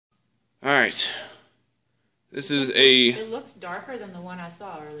Alright. This is It looks darker than the one I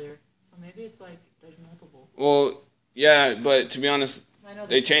saw earlier. So maybe it's like there's multiple. Well, yeah, but to be honest,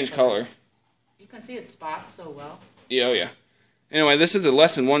 they change color. You can see its spots so well. Yeah, oh yeah. Anyway, this is a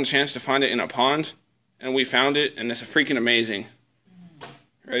less than one chance to find it in a pond. And we found it, and it's freaking amazing.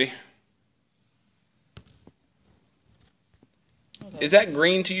 Ready? Is that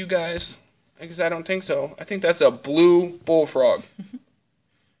green to you guys? Because I don't think so. I think that's a blue bullfrog.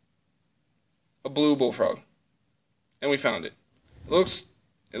 A blue bullfrog. And we found it. It looks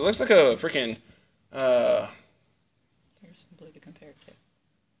like a freaking Here's some blue to compare it to.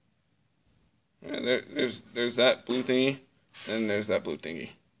 yeah, there's that blue thingy, and there's that blue thingy.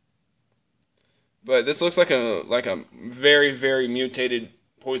 But this looks like a very, very mutated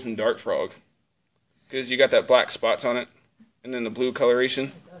poison dart frog. Because you got that black spots on it, and then the blue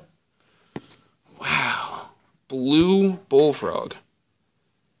coloration. Wow. Blue bullfrog.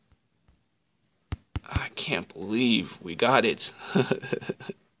 I can't believe we got it.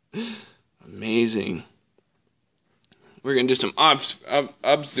 Amazing. We're going to do some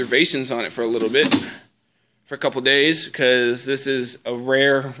observations on it for a little bit. For a couple days, because this is a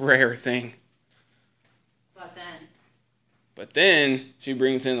rare thing. But then she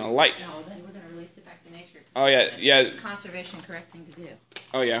brings in a light. No, then we're going to release it back to nature. Oh, yeah. Conservation correct thing to do.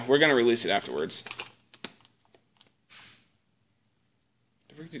 Oh, yeah, we're going to release it afterwards.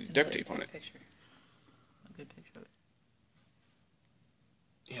 Duct tape on it. A good picture of it.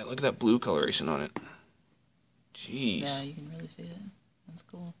 Yeah, look at that blue coloration on it. Jeez. Yeah, you can really see it. That's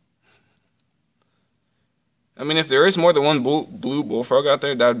cool. I mean, if there is more than one blue bullfrog out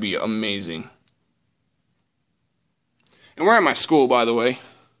there, that would be amazing. And we're at my school, by the way.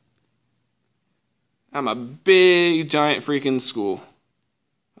 I'm a big, giant freaking school.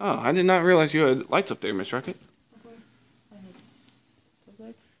 Oh, I did not realize you had lights up there, Miss Rocket. Those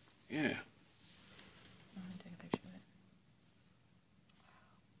lights? Yeah. I'm going to take a picture of it.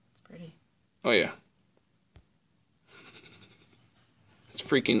 It's pretty. Oh, yeah. It's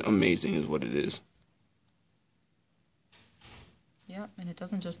freaking amazing is what it is. Yeah, and it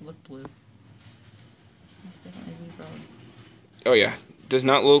doesn't just look blue. It's definitely blue frog. Oh, yeah. Does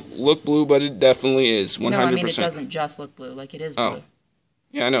not look blue, but it definitely is. 100%. No, I mean it doesn't just look blue. Like it is blue. Oh.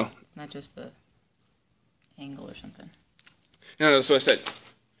 Yeah, I know. It's not just the angle or something. No, so I said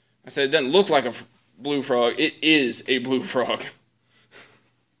it doesn't look like a blue frog. It is a blue frog.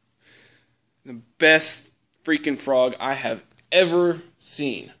 The best freaking frog I have ever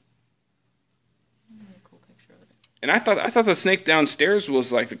seen. Really cool picture of it. And I thought the snake downstairs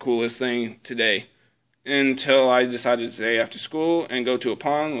was like the coolest thing today. Until I decided to stay after school and go to a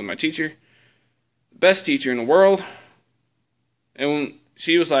pond with my teacher. Best teacher in the world. And when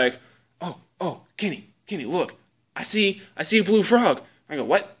she was like, oh, Kenny, look. I see a blue frog. I go,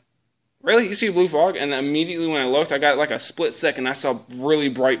 what? Really? You see a blue frog? And immediately when I looked, I got like a split second. I saw really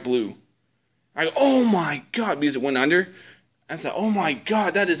bright blue. I go, oh my God, because it went under. I said, oh my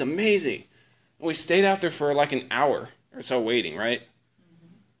God, that is amazing. And we stayed out there for like an hour or so waiting, right?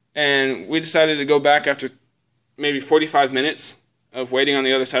 And we decided to go back after maybe 45 minutes of waiting on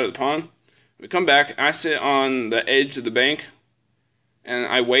the other side of the pond. We come back, I sit on the edge of the bank, and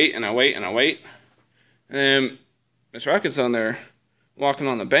I wait, and I wait, and I wait. And then Miss Rocket's on there walking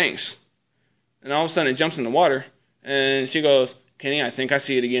on the banks. And all of a sudden it jumps in the water, and she goes, Kenny, I think I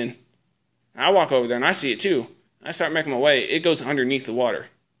see it again. And I walk over there, and I see it too. I start making my way. It goes underneath the water,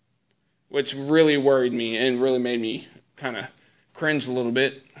 which really worried me and really made me kind of cringed a little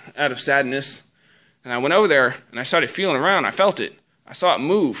bit out of sadness. And I went over there and I started feeling around. I felt it. I saw it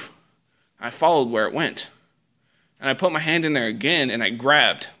move. I followed where it went. And I put my hand in there again and I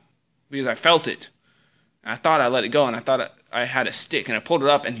grabbed because I felt it. And I thought I let it go and I thought I had a stick and I pulled it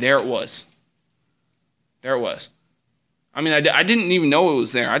up and there it was. There it was. I mean, I didn't even know it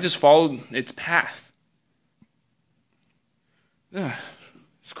was there. I just followed its path. Ugh,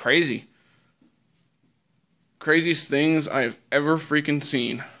 it's crazy. Craziest things I've ever freaking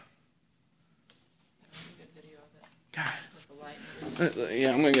seen. God.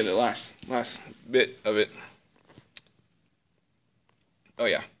 Yeah, I'm gonna get the last bit of it. Oh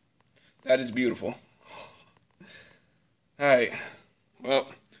yeah, that is beautiful. All right. Well,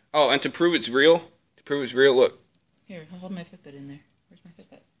 and to prove it's real, look. Here, I'll hold my Fitbit in there. Where's my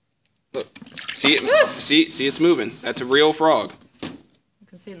Fitbit? Look, see it? see it's moving. That's a real frog. You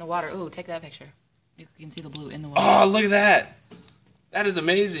can see it in the water. Ooh, take that picture. You can see the blue in the water. Oh, look at that! That is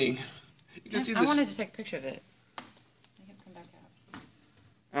amazing. You can see I wanted to take a picture of it. Make it come back out.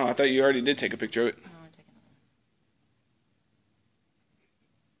 Oh, I thought you already did take a picture of it. No, I want to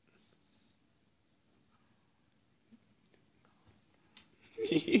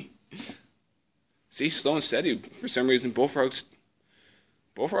take another. See, slow and steady. For some reason, bullfrogs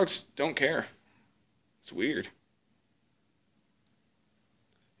don't care. It's weird.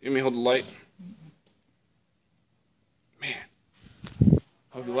 You want me to hold the light? Man.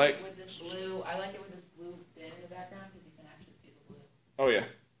 Hope you like. With this blue, I like it with this blue bin in the background because you can actually see the blue. Oh, yeah.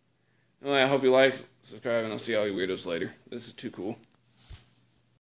 Anyway, I hope you like, subscribe, and I'll see all you weirdos later. This is too cool.